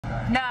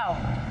No.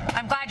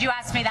 I'm glad you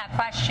asked me that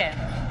question.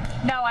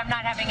 No, I'm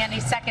not having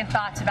any second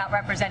thoughts about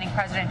representing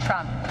President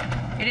Trump.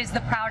 It is the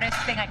proudest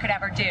thing I could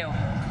ever do.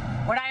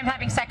 What I am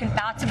having second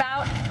thoughts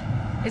about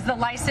is the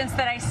license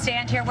that I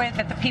stand here with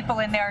that the people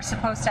in there are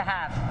supposed to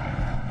have.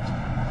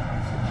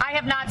 I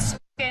have not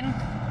spoken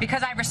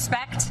because I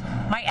respect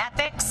my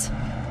ethics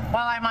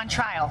while I'm on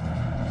trial.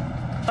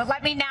 But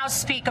let me now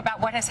speak about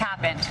what has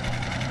happened.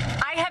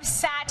 I have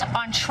sat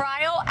on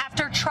trial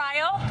after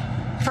trial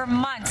for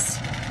months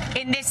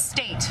in this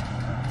state,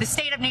 the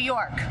state of New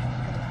York.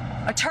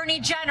 Attorney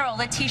General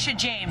Letitia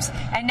James,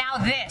 and now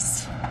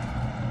this.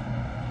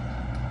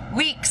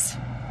 Weeks.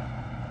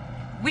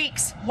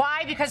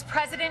 Why? Because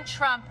President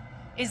Trump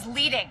is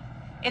leading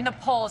in the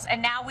polls,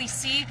 and now we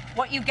see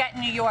what you get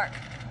in New York.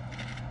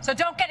 So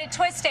don't get it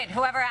twisted,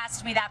 whoever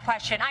asked me that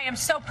question. I am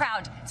so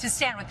proud to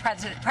stand with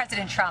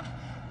President Trump.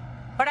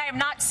 But I am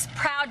not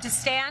proud to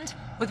stand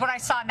with what I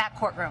saw in that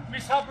courtroom.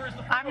 Ms. Habba, is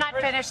the I'm not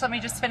finished. Let me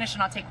just finish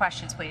and I'll take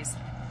questions, please.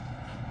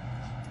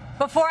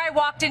 Before I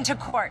walked into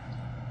court,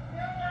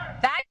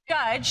 that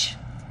judge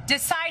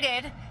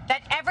decided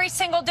that every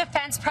single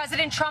defense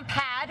President Trump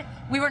had,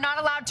 we were not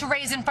allowed to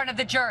raise in front of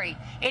the jury.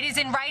 It is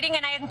in writing,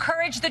 and I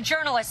encourage the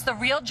journalists, the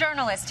real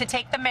journalists, to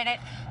take the minute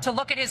to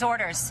look at his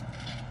orders.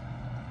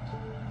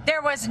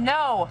 There was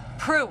no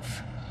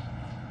proof.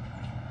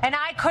 And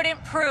I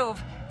couldn't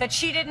prove that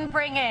she didn't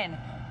bring in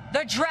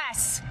the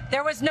dress.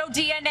 There was no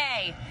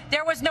DNA.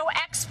 There was no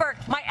expert.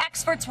 My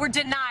experts were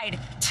denied.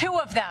 Two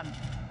of them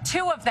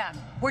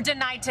were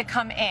denied to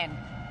come in.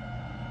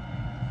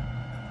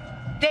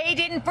 They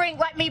didn't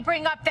let me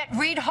bring up that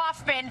Reid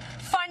Hoffman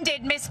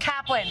funded Ms.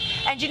 Kaplan.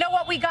 And you know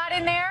what we got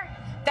in there?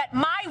 That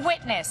my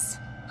witness,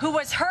 who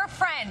was her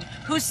friend,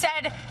 who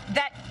said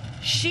that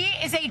she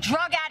is a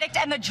drug addict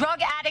and the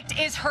drug addict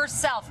is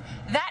herself.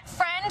 That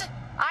friend,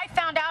 I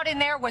found out in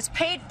there, was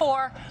paid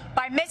for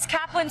by Ms.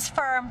 Kaplan's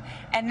firm,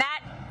 and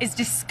that is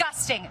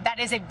disgusting. That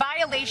is a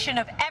violation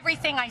of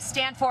everything I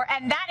stand for,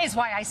 and that is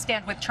why I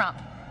stand with Trump.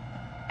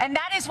 And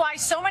that is why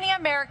so many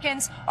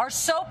Americans are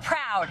so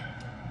proud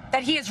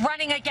that he is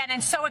running again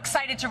and so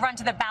excited to run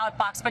to the ballot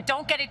box. But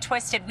don't get it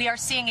twisted. We are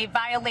seeing a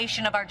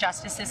violation of our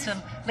justice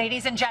system.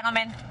 Ladies and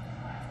gentlemen,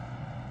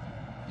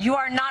 you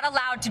are not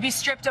allowed to be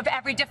stripped of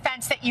every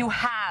defense that you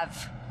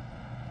have.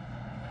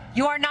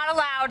 You are not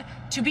allowed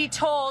to be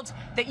told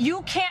that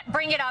you can't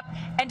bring it up.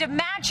 And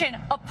imagine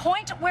a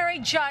point where a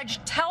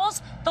judge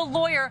tells the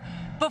lawyer,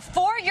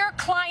 before your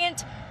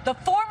client, the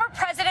former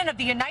president of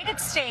the United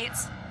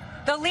States,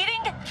 the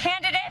leading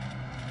candidate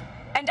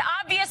and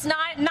obvious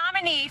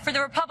nominee for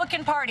the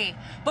Republican Party,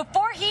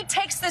 before he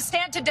takes the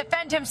stand to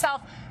defend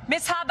himself,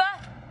 Ms.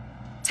 Habba,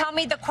 tell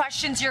me the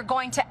questions you're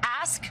going to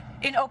ask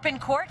in open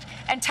court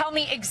and tell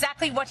me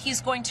exactly what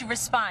he's going to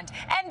respond.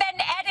 And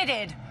then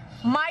edited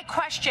my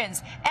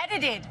questions,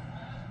 edited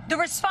the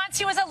response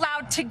he was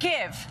allowed to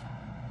give.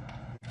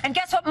 And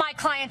guess what my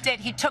client did?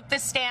 He took the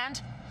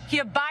stand. He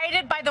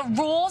abided by the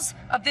rules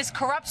of this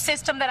corrupt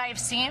system that I have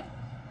seen.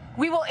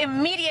 We will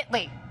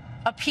immediately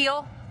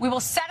appeal. We will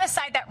set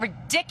aside that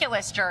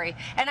ridiculous jury.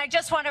 And I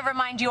just want to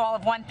remind you all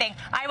of one thing.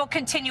 I will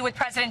continue with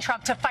President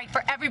Trump to fight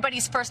for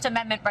everybody's First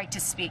Amendment right to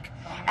speak.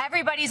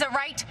 Everybody's a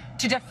right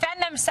to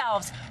defend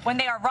themselves when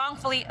they are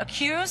wrongfully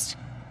accused,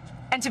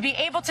 and to be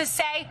able to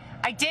say,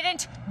 I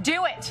didn't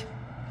do it.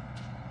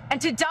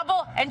 And to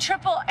double and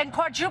triple and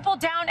quadruple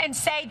down and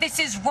say, this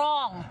is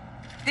wrong.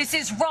 This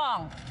is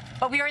wrong.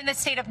 But we are in the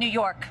state of New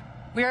York.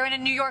 We are in a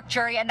New York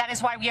jury, and that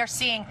is why we are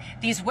seeing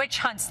these witch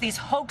hunts, these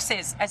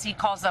hoaxes, as he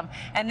calls them.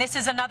 And this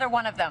is another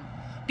one of them.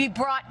 Be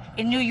brought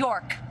in New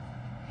York,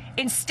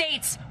 in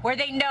states where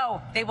they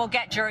know they will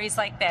get juries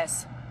like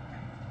this.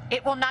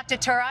 It will not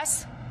deter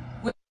us.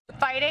 We're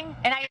fighting.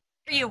 And I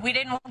assure you, we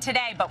didn't win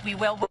today, but we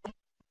will. The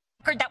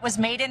record that was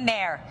made in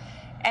there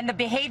and the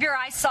behavior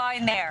I saw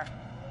in there,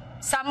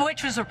 some of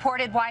which was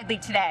reported widely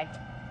today,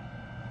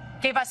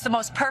 gave us the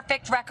most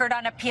perfect record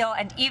on appeal.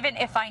 And even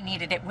if I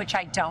needed it, which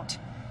I don't,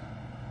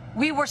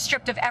 we were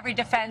stripped of every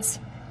defense,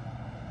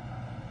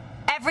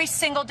 every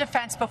single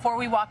defense before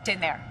we walked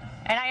in there.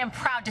 And I am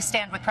proud to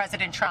stand with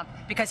President Trump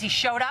because he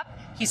showed up,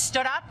 he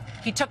stood up,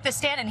 he took the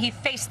stand, and he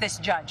faced this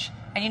judge.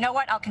 And you know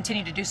what? I'll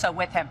continue to do so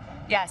with him.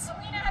 Yes.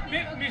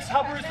 Ms.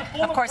 Habba, is the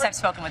former Of course I've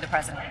spoken with the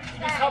president.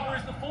 Ms. Habba,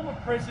 is the former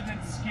president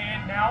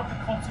scared now of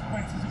the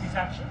consequences of his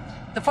actions?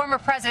 The former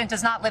president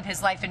does not live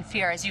his life in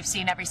fear, as you've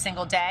seen every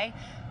single day.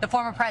 The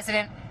former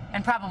president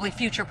and probably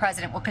future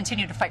president will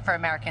continue to fight for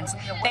Americans.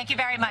 Thank you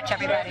very much,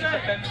 everybody.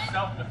 Defend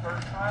himself in the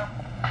first trial?